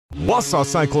Wausau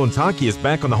Cyclones Hockey is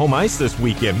back on the home ice this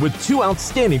weekend with two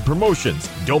outstanding promotions.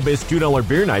 Don't miss $2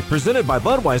 Beer Night presented by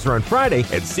Budweiser on Friday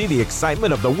and see the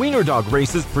excitement of the Wiener Dog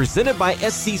races presented by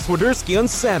SC Swiderski on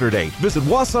Saturday. Visit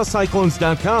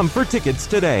WausauCyclones.com for tickets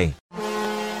today.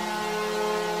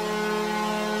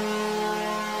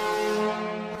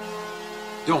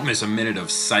 Don't miss a minute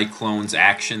of Cyclones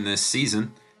action this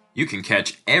season. You can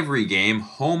catch every game,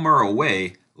 home or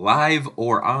away, live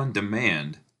or on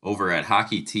demand, over at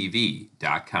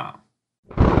HockeyTV.com.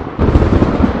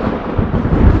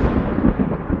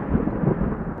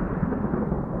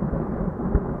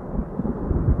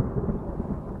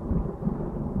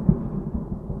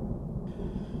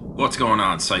 What's going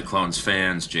on, Cyclones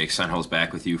fans? Jake Senholz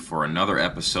back with you for another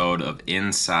episode of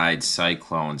Inside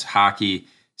Cyclones Hockey.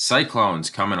 Cyclones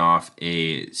coming off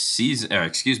a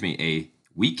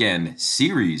weekend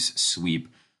series sweep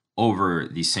over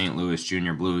the St. Louis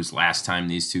Junior Blues. Last time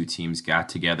these two teams got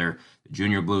together, the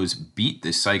Junior Blues beat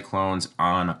the Cyclones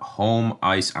on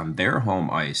their home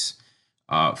ice,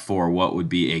 for what would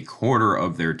be a quarter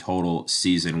of their total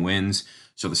season wins.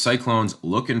 So the Cyclones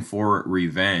looking for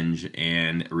revenge,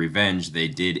 and revenge they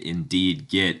did indeed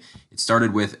get. It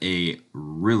started with a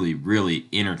really, really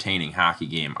entertaining hockey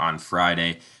game on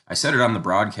Friday. I said it on the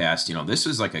broadcast, this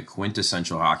is like a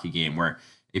quintessential hockey game where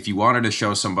if you wanted to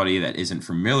show somebody that isn't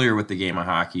familiar with the game of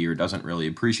hockey or doesn't really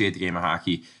appreciate the game of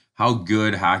hockey, how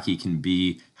good hockey can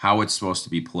be, how it's supposed to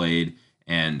be played,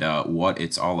 and what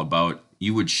it's all about,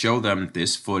 you would show them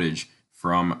this footage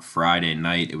from Friday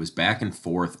night. It was back and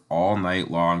forth all night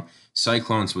long.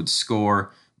 Cyclones would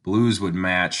score, Blues would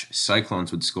match,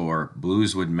 Cyclones would score,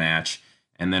 Blues would match,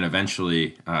 and then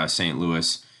eventually St.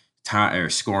 Louis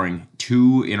scoring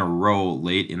two in a row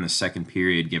late in the second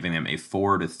period, giving them a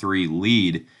 4-3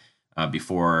 lead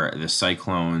before the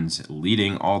Cyclones'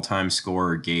 leading all-time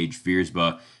scorer, Gage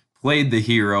Viersba, played the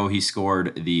hero. He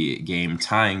scored the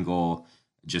game-tying goal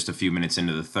just a few minutes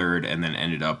into the third and then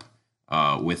ended up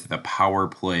with the power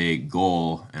play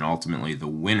goal and ultimately the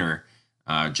winner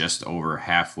just over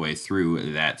halfway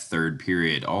through that third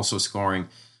period. Also scoring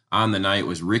on the night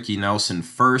was Ricky Nelson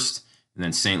first, and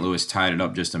then St. Louis tied it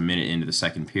up just a minute into the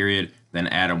second period. Then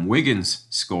Adam Wiggins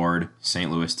scored.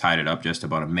 St. Louis tied it up just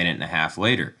about a minute and a half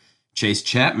later. Chase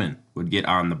Chapman would get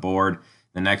on the board.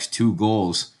 The next two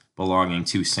goals belonging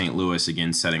to St. Louis,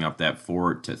 again setting up that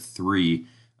 4-3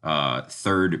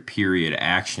 third period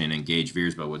action, and Gage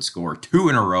Viersba would score two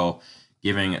in a row,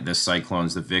 giving the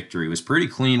Cyclones the victory. It was a pretty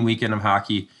clean weekend of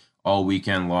hockey all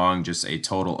weekend long, just a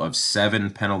total of 7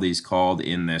 penalties called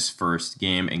in this first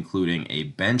game, including a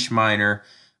bench minor.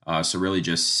 So really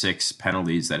just 6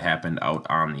 penalties that happened out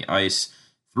on the ice.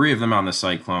 3 of them on the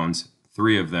Cyclones,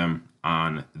 3 of them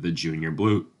on the Junior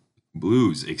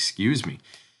Blues.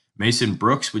 Mason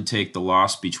Brooks would take the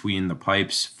loss between the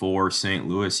pipes for St.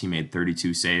 Louis. He made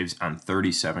 32 saves on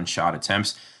 37 shot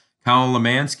attempts. Colin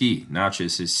Lemansky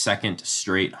notches his second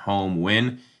straight home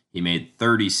win. He made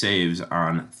 30 saves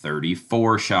on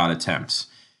 34 shot attempts.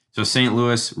 So St.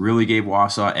 Louis really gave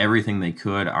Wausau everything they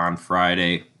could on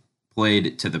Friday,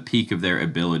 played to the peak of their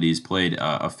abilities, played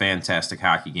a fantastic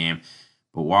hockey game.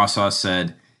 But Wausau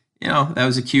said, that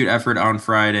was a cute effort on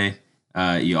Friday.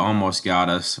 You almost got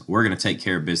us. We're going to take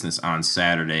care of business on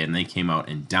Saturday. And they came out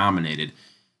and dominated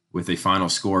with a final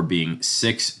score being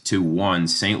 6-1.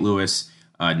 St. Louis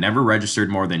never registered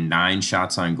more than 9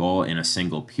 shots on goal in a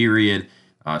single period.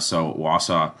 So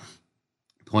Wausau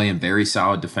playing very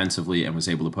solid defensively and was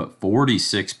able to put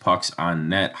 46 pucks on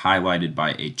net, highlighted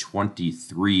by a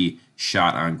 23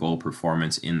 shot on goal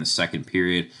performance in the second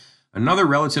period. Another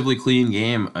relatively clean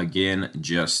game. Again,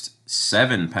 just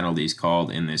 7 penalties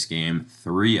called in this game,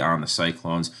 3 on the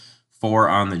Cyclones, 4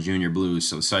 on the Junior Blues.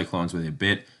 So the Cyclones with a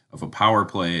bit of a power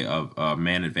play of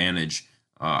man advantage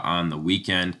on the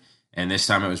weekend. And this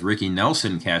time it was Ricky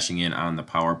Nelson cashing in on the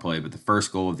power play, but the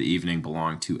first goal of the evening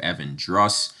belonged to Evan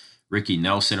Druss. Ricky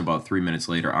Nelson about 3 minutes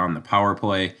later on the power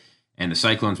play, and the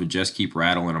Cyclones would just keep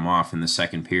rattling them off in the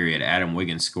second period. Adam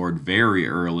Wiggins scored very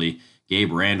early,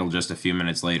 Gabe Randall just a few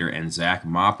minutes later, and Zach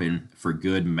Moppin for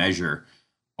good measure,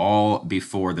 all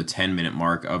before the 10-minute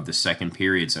mark of the second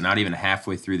period. So not even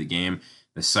halfway through the game,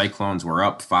 the Cyclones were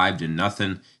up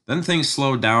 5-0. Then things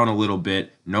slowed down a little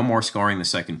bit. No more scoring the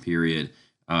second period.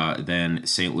 Then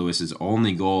St. Louis's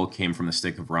only goal came from the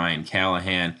stick of Ryan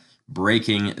Callahan,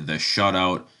 breaking the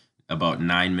shutout about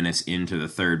 9 minutes into the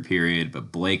third period.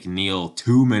 But Blake Neal,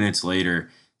 2 minutes later,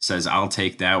 says, "I'll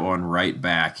take that one right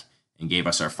back," and gave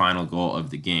us our final goal of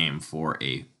the game for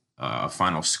a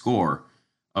final score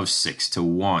of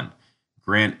 6-1.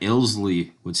 Grant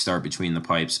Ilsley would start between the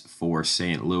pipes for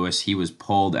St. Louis. He was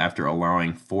pulled after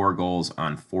allowing 4 goals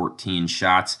on 14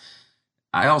 shots.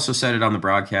 I also said it on the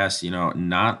broadcast,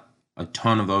 not a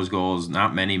ton of those goals,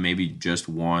 not many, maybe just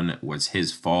one was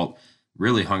his fault.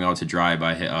 Really hung out to dry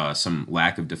by some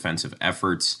lack of defensive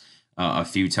efforts a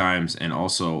few times, and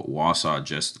also Wausau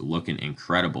just looking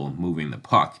incredible moving the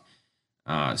puck.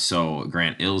 So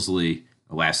Grant Ilsley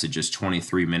lasted just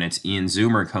 23 minutes. Ian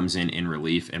Zoomer comes in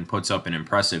relief and puts up an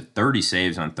impressive 30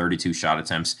 saves on 32 shot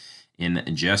attempts in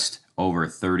just over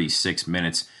 36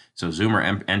 minutes. So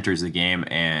Zoomer enters the game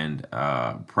and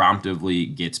promptly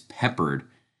gets peppered.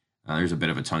 There's a bit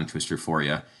of a tongue twister for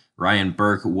you. Ryan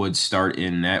Burke would start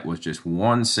in net with just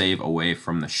 1 save away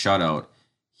from the shutout.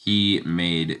 He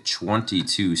made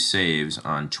 22 saves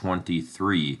on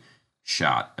 23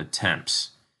 shot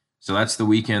attempts. So that's the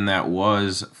weekend that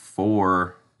was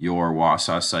for your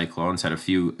Wausau Cyclones. Had a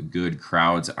few good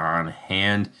crowds on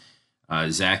hand.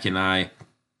 Zach and I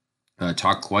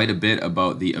talked quite a bit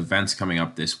about the events coming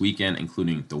up this weekend,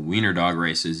 including the Wiener Dog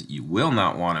races. You will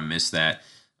not want to miss that.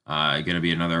 Going to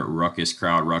be another ruckus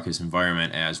crowd, ruckus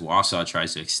environment as Wausau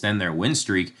tries to extend their win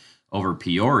streak over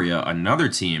Peoria, another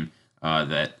team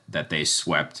that they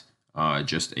swept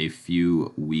just a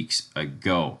few weeks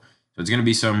ago. So it's going to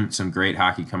be some great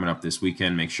hockey coming up this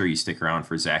weekend. Make sure you stick around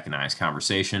for Zach and I's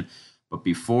conversation. But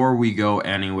before we go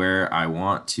anywhere, I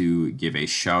want to give a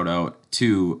shout out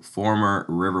to former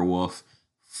Riverwolf,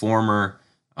 former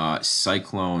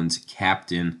Cyclones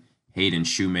captain Hayden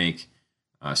Shoemake.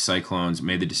 Cyclones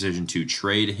made the decision to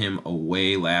trade him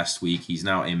away last week. He's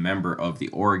now a member of the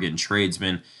Oregon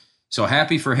Tradesmen. So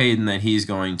happy for Hayden that he's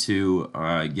going to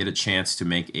get a chance to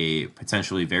make a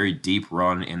potentially very deep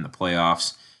run in the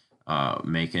playoffs.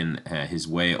 Making his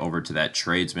way over to that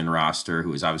Tradesman roster,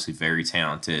 who is obviously very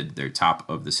talented. They're top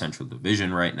of the Central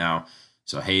Division right now.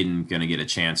 So Hayden going to get a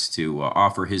chance to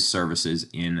offer hhis services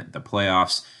in the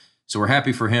playoffs. So we're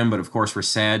happy for him, but of course we're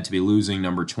sad to be losing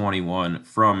number 21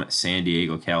 from San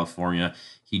Diego, California.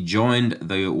 He joined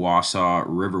the Wausau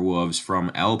Riverwolves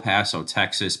from El Paso,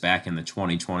 Texas back in the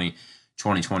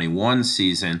 2020-2021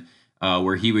 season.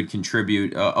 Where he would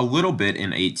contribute a little bit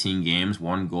in 18 games,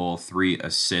 1 goal, 3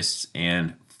 assists,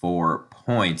 and 4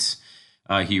 points.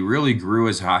 He really grew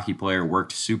as a hockey player,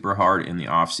 worked super hard in the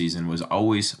offseason, was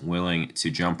always willing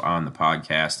to jump on the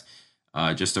podcast.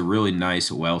 Just a really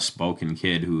nice, well-spoken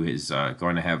kid who is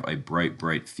going to have a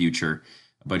bright future.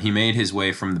 But he made his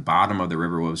way from the bottom of the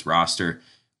Riverwolves roster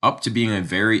up to being a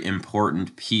very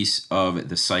important piece of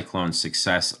the Cyclones'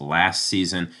 success last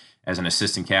season as an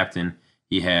assistant captain.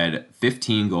 He had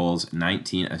 15 goals,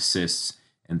 19 assists,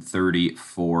 and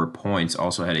 34 points.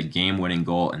 Also had a game-winning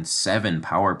goal and 7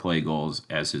 power play goals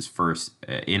as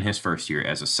in his first year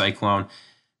as a Cyclone.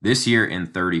 This year in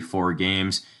 34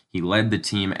 games, he led the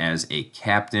team as a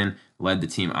captain, led the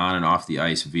team on and off the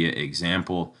ice via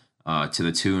example to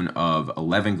the tune of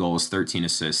 11 goals, 13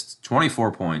 assists,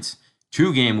 24 points,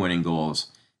 2 game-winning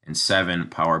goals, and 7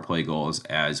 power play goals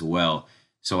as well.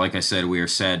 So like I said, we are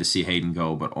sad to see Hayden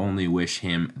go, but only wish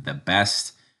him the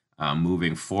best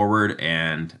moving forward.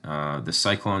 And the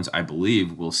Cyclones, I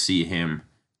believe, will see him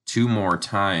 2 more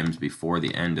times before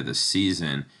the end of the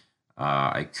season.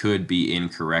 I could be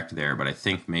incorrect there, but I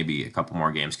think maybe a couple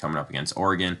more games coming up against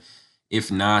Oregon.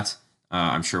 If not,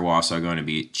 I'm sure Wausau are going to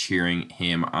be cheering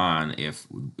him on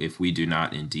if we do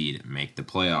not indeed make the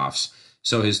playoffs.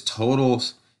 So his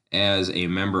totals as a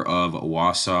member of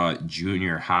Wausau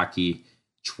Junior Hockey: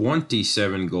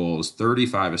 27 goals,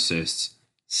 35 assists,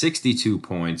 62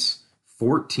 points,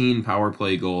 14 power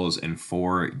play goals, and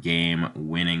 4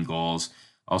 game-winning goals.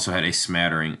 Also had a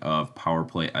smattering of power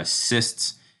play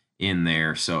assists in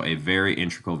there. So a very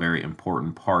integral, very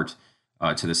important part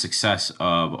to the success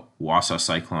of Wausau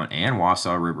Cyclone and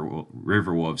Wausau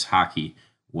Riverwolves hockey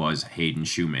was Hayden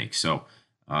Shoemake. So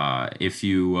if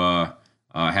you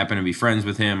happen to be friends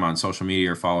with him on social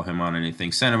media or follow him on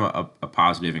anything, send him a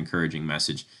positive, encouraging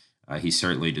message. He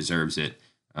certainly deserves it.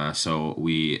 So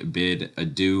we bid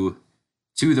adieu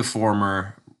to the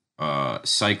former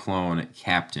Cyclone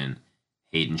captain,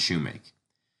 Hayden Shoemake.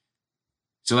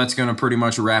 So that's going to pretty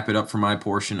much wrap it up for my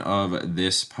portion of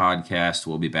this podcast.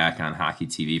 We'll be back on Hockey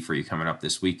TV for you coming up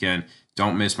this weekend.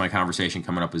 Don't miss my conversation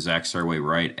coming up with Zach Surway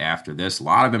right after this. A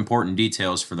lot of important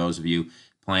details for those of you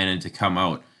planning to come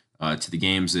out to the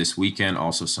games this weekend.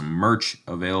 Also some merch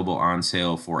available on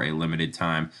sale for a limited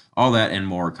time. All that and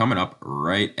more coming up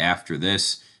right after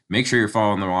this. Make sure you're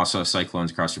following the Wausau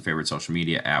Cyclones across your favorite social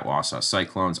media at Wausau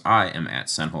Cyclones. I am at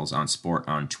Senholes on Sport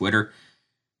on Twitter.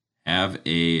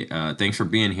 Thanks for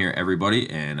being here, everybody,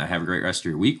 and have a great rest of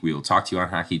your week. We will talk to you on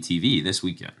Hockey TV this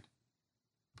weekend.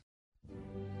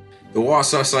 The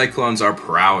Wausau Cyclones are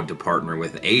proud to partner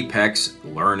with Apex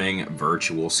Learning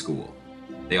Virtual School.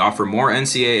 They offer more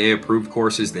NCAA approved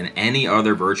courses than any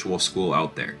other virtual school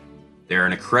out there. They're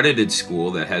an accredited school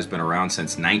that has been around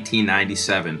since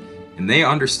 1997, and they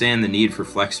understand the need for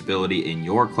flexibility in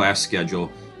your class schedule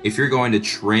if you're going to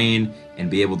train and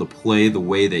be able to play the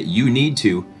way that you need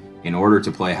to in order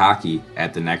to play hockey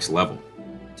at the next level.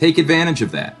 Take advantage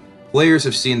of that. Players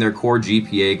have seen their core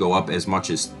GPA go up as much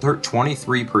as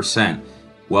 23%,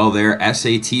 while their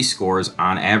SAT scores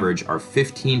on average are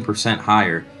 15%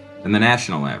 higher than the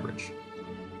national average.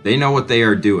 They know what they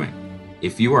are doing.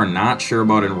 If you are not sure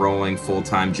about enrolling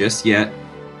full-time just yet,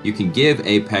 you can give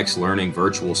Apex Learning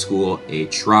Virtual School a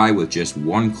try with just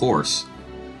one course.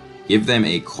 Give them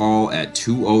a call at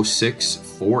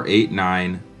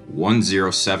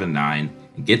 206-489-1079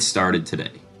 and get started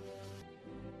today.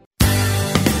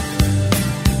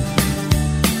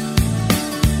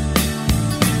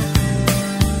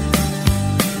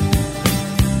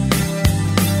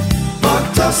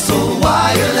 Tussle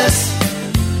Wireless,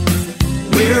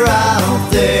 we're out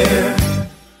there.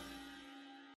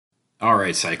 All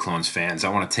right, Cyclones fans, I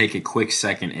want to take a quick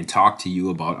second and talk to you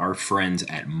about our friends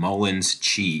at Mullins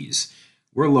Cheese.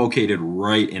 We're located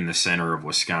right in the center of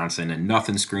Wisconsin, and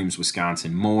nothing screams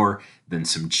Wisconsin more than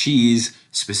some cheese,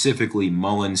 specifically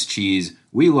Mullins cheese.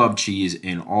 We love cheese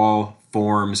in all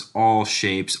forms, all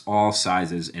shapes, all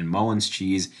sizes, and Mullins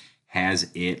cheese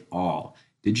has it all.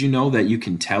 Did you know that you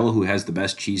can tell who has the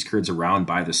best cheese curds around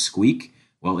by the squeak?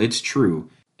 Well, it's true.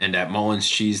 And at Mullins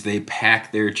Cheese, they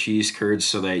pack their cheese curds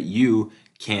so that you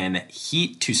can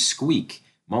heat to squeak.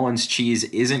 Mullins Cheese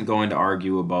isn't going to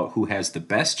argue about who has the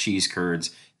best cheese curds.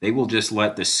 They will just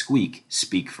let the squeak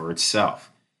speak for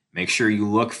itself. Make sure you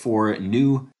look for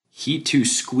new heat to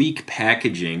squeak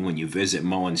packaging when you visit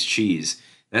Mullins Cheese.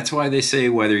 That's why they say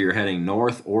whether you're heading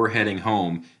north or heading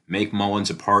home, make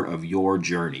Mullins a part of your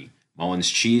journey. Mullins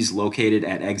Cheese, located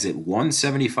at exit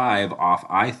 175 off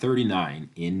I-39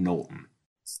 in Knowlton.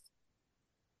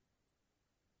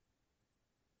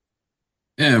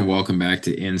 And welcome back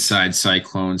to Inside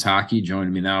Cyclones Hockey.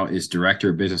 Joining me now is Director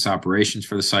of Business Operations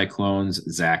for the Cyclones,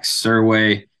 Zach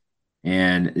Serway.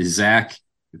 And Zach,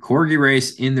 the Corgi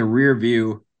race in the rear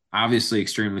view, obviously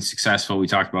extremely successful. We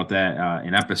talked about that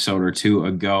an episode or two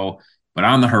ago. But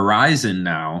on the horizon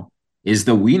now is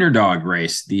the Wiener Dog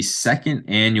race, the second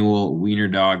annual Wiener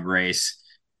Dog race.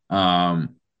 Lots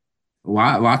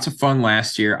of fun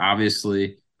last year,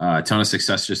 obviously. A ton of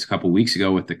success just a couple weeks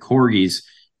ago with the Corgis.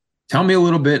 Tell me a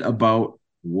little bit about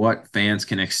what fans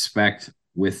can expect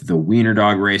with the Wiener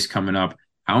Dog race coming up.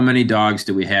 How many dogs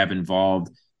do we have involved?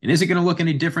 And is it going to look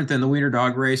any different than the Wiener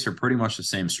Dog race or pretty much the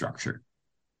same structure?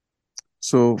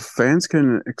 So fans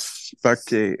can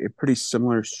expect a pretty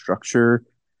similar structure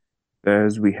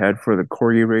as we had for the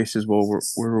Corgi races, where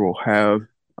we'll have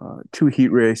two heat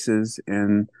races.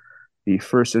 In the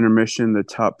first intermission, the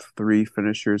top three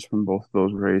finishers from both of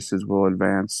those races will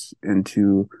advance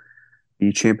into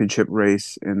the championship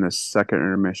race. In the second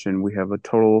intermission, we have a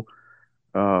total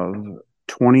of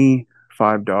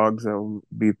 25 dogs that will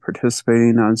be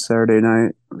participating on Saturday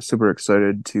night. I'm super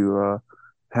excited to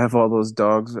have all those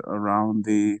dogs around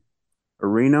the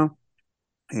arena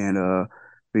and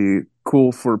be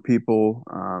cool for people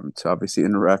to obviously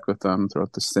interact with them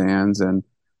throughout the stands and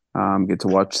get to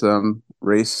watch them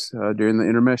race during the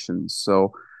intermissions.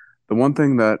 So the one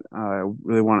thing that I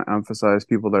really want to emphasize,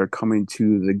 people that are coming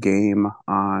to the game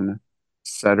on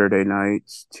Saturday night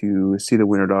to see the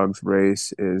Wiener Dogs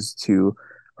race, is to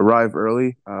arrive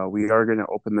early. We are going to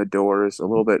open the doors a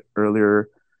little bit earlier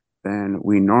than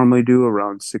we normally do,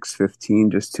 around 6:15,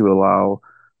 just to allow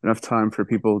enough time for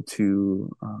people to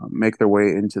make their way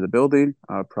into the building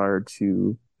prior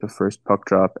to the first puck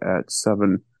drop at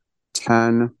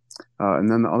 7:10. And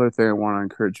then the other thing I want to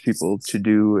encourage people to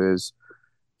do is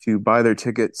to buy their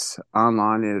tickets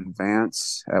online in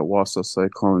advance at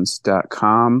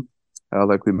wausaucyclones.com.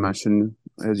 Like we mentioned,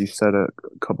 as you said,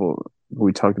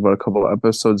 we talked about a couple of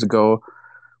episodes ago,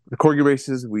 the Corgi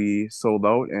races, we sold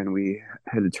out and we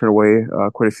had to turn away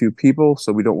quite a few people.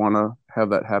 So we don't want to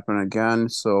have that happen again.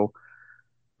 So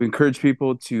we encourage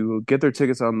people to get their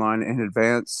tickets online in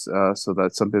advance. So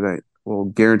that's something that will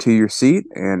guarantee your seat.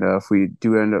 And if we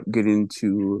do end up getting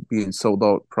to being sold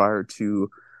out prior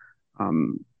to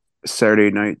Saturday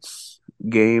night's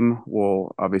game,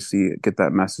 we'll obviously get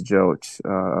that message out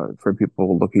for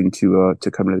people looking to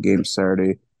come to the game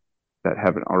Saturday that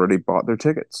haven't already bought their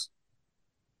tickets.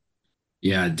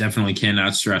 Yeah, definitely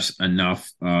cannot stress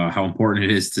enough how important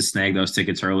it is to snag those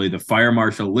tickets early. The fire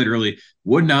marshal literally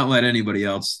would not let anybody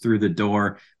else through the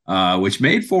door. which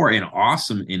made for an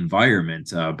awesome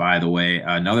environment, by the way.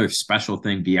 Another special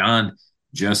thing beyond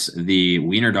just the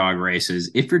Wiener Dog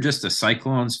races, if you're just a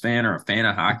Cyclones fan or a fan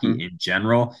of hockey in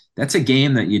general, that's a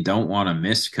game that you don't want to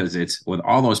miss because it's with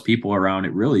all those people around,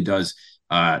 it really does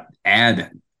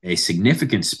add a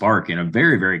significant spark in a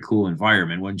very, very cool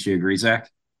environment. Wouldn't you agree, Zach?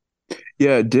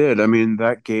 Yeah, it did. I mean,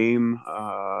 that game,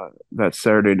 that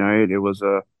Saturday night, it was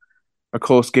a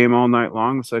close game all night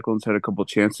long. The Cyclones had a couple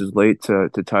chances late to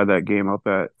tie that game up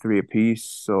at three apiece.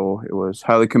 So it was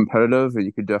highly competitive, and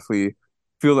you could definitely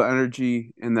feel the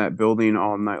energy in that building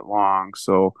all night long.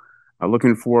 So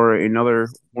looking for another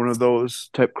one of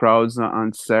those type crowds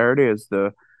on Saturday as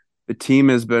the team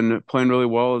has been playing really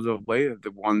well as of late.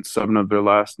 They've won 7 of their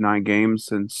last 9 games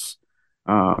since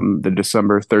the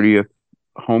December 30th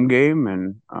home game,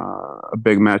 and a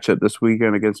big matchup this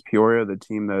weekend against Peoria, the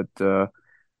team that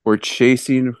we're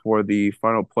chasing for the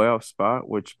final playoff spot,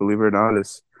 which, believe it or not,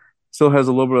 is still has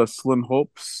a little bit of slim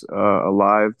hopes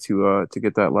alive to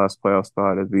get that last playoff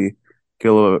spot as we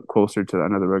get a little bit closer to the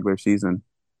end of the regular season.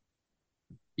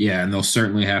 Yeah, and they'll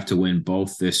certainly have to win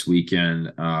both this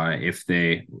weekend if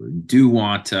they do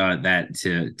want that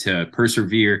to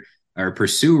persevere or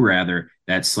pursue rather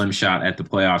that slim shot at the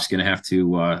playoffs. Going to have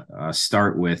to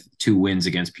start with 2 wins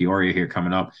against Peoria here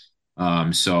coming up.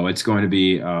 So it's going to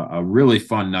be a really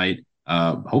fun night.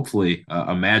 Hopefully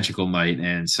a magical night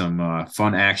and some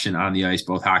fun action on the ice,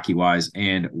 both hockey wise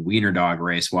and Wiener Dog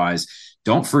race wise.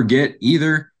 Don't forget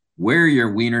either, wear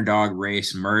your Wiener Dog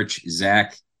race merch.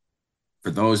 Zach, for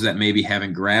those that maybe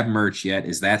haven't grabbed merch yet,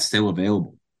 is that still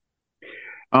available?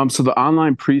 So the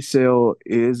online pre-sale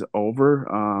is over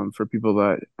for people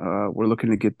that were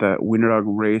looking to get that Wiener Dog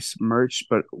race merch,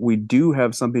 but we do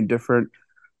have something different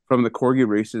from the Corgi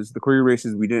races. The Corgi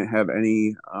races, we didn't have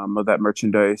any of that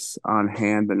merchandise on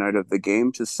hand the night of the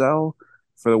game to sell.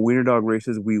 For the Wiener Dog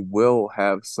races, we will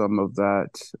have some of that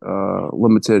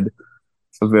limited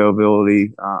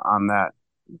availability on that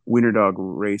Wiener Dog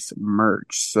race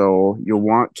merch. So you'll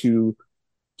want to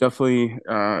definitely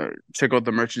check out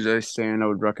the merchandise stand. I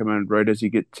would recommend right as you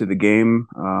get to the game.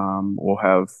 We'll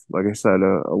have, like I said,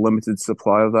 a limited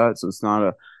supply of that. So it's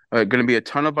not going to be a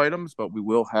ton of items, but we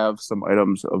will have some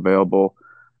items available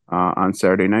on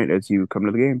Saturday night as you come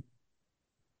to the game.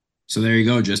 So there you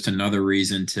go. Just another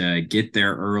reason to get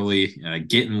there early,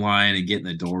 get in line and get in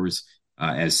the doors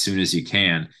as soon as you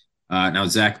can. Now,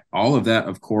 Zach, all of that,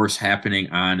 of course, happening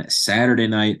on Saturday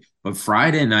night. But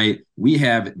Friday night, we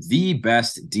have the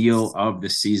best deal of the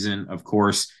season. Of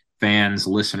course, fans,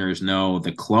 listeners know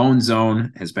the Clone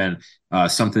Zone has been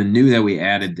something new that we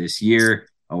added this year.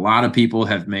 A lot of people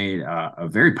have made a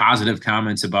very positive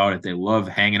comments about it. They love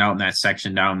hanging out in that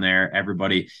section down there.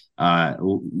 Everybody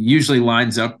usually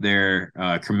lines up their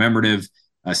commemorative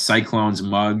Cyclones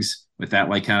mugs with that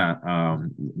like kind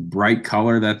of bright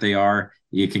color that they are.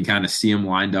 You can kind of see them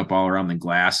lined up all around the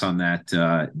glass on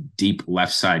that deep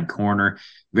left side corner.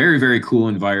 Very, very cool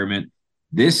environment.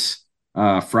 This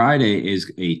Friday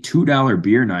is a $2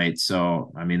 beer night.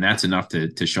 So, I mean, that's enough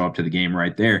to show up to the game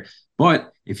right there.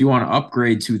 But if you want to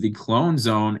upgrade to the Clone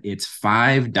Zone, it's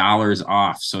 $5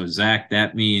 off. So, Zach,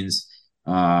 that means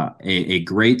a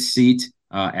great seat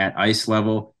at ice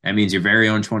level. That means your very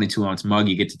own 22-ounce mug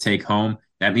you get to take home.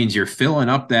 That means you're filling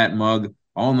up that mug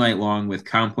all night long with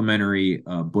complimentary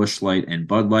Busch Light and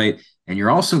Bud Light. And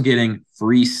you're also getting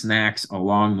free snacks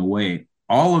along the way.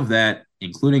 All of that,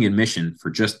 including admission, for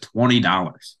just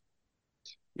 $20.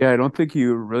 Yeah, I don't think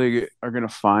you really are going to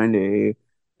find a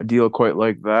deal quite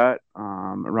like that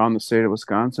around the state of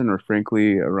Wisconsin, or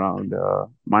frankly around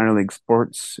minor league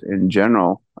sports in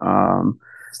general.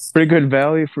 Pretty good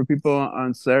value for people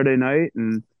on Saturday night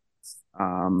and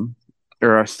on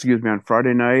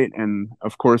Friday night. And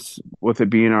of course, with it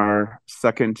being our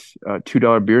second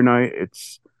 $2 beer night,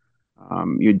 it's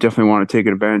you definitely want to take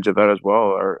advantage of that as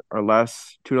well. Our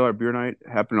last $2 beer night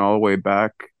happened all the way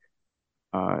back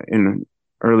in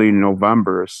early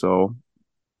November. So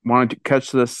wanted to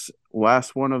catch this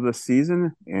last one of the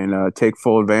season and take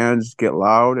full advantage, get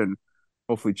loud, and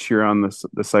hopefully cheer on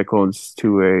the Cyclones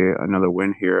to another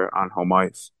win here on home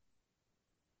ice.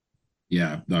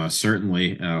 Yeah,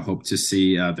 certainly hope to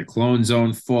see the Clone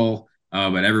Zone full,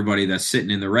 but everybody that's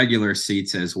sitting in the regular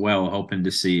seats as well, hoping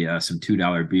to see some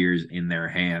 $2 beers in their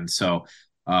hands. So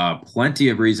plenty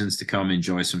of reasons to come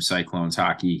enjoy some Cyclones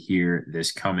hockey here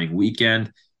this coming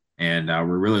weekend. And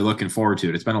we're really looking forward to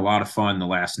it. It's been a lot of fun the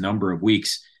last number of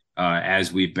weeks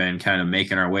as we've been kind of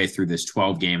making our way through this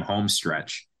 12-game home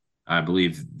stretch. I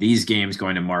believe these games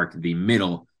going to mark the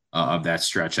middle of that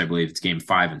stretch. I believe it's game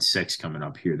 5 and 6 coming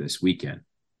up here this weekend.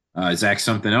 Zach,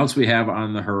 something else we have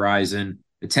on the horizon,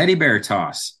 the teddy bear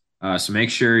toss. So make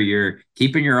sure you're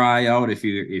keeping your eye out if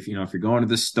you're going to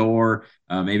the store.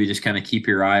 Maybe just kind of keep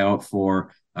your eye out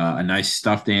for a nice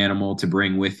stuffed animal to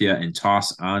bring with you and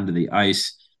toss onto the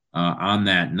ice on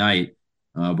that night.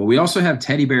 But we also have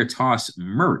Teddy Bear Toss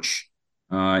merch.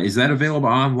 Is that available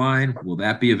online? Will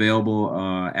that be available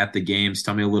at the games?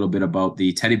 Tell me a little bit about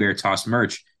the Teddy Bear Toss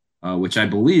merch, which I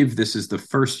believe this is the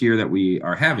first year that we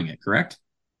are having it, correct?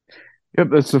 Yep,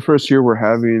 that's the first year we're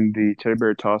having the Teddy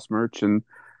Bear Toss merch, and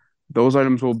those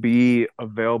items will be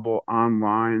available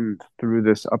online through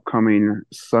this upcoming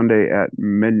Sunday at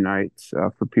midnight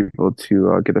for people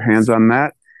to get their hands on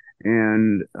that.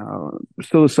 And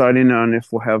still deciding on if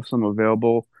we'll have some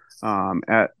available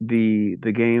at the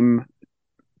game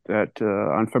that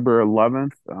on February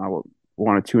 11th. We'll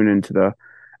want to tune into the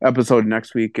episode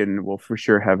next week, and we'll for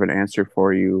sure have an answer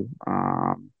for you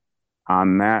on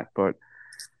that. But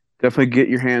definitely get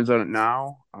your hands on it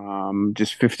now.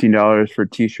 Just $15 for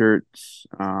t-shirts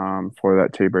for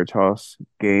that Teddy Bear Toss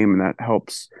game, and that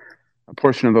helps. A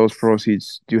portion of those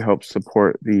proceeds do help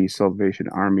support the Salvation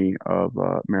Army of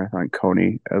Marathon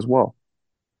Coney as well.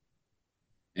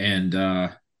 And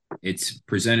it's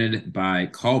presented by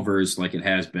Culver's like it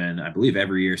has been, I believe,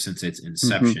 every year since its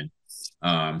inception.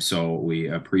 So we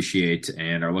appreciate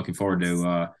and are looking forward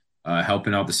to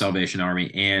helping out the Salvation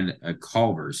Army and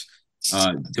Culver's.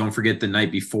 Don't forget the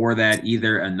night before that,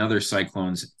 either another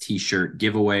Cyclones t-shirt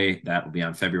giveaway. That will be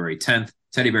on February 10th.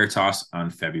 Teddy Bear Toss on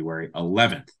February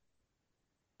 11th.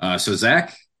 So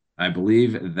Zach, I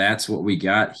believe that's what we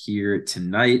got here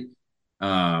tonight.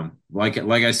 Like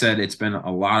I said, it's been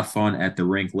a lot of fun at the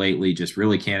rink lately. Just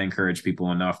really can't encourage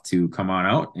people enough to come on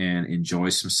out and enjoy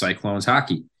some Cyclones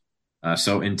hockey.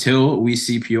 So until we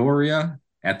see Peoria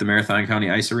at the Marathon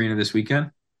County Ice Arena this weekend,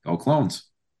 go Clones.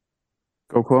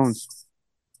 Go Clones.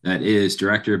 That is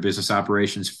Director of Business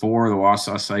Operations for the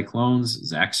Wausau Cyclones,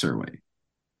 Zach Serway.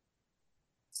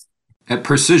 At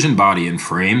Precision Body and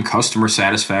Frame, customer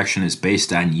satisfaction is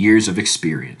based on years of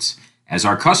experience. As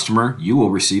our customer, you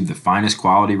will receive the finest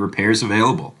quality repairs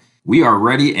available. We are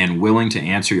ready and willing to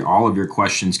answer all of your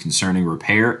questions concerning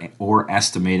repair or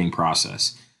estimating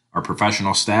process. Our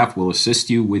professional staff will assist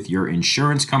you with your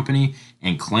insurance company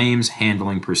and claims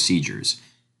handling procedures.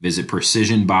 Visit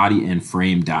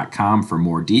precisionbodyandframe.com for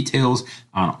more details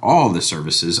on all the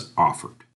services offered.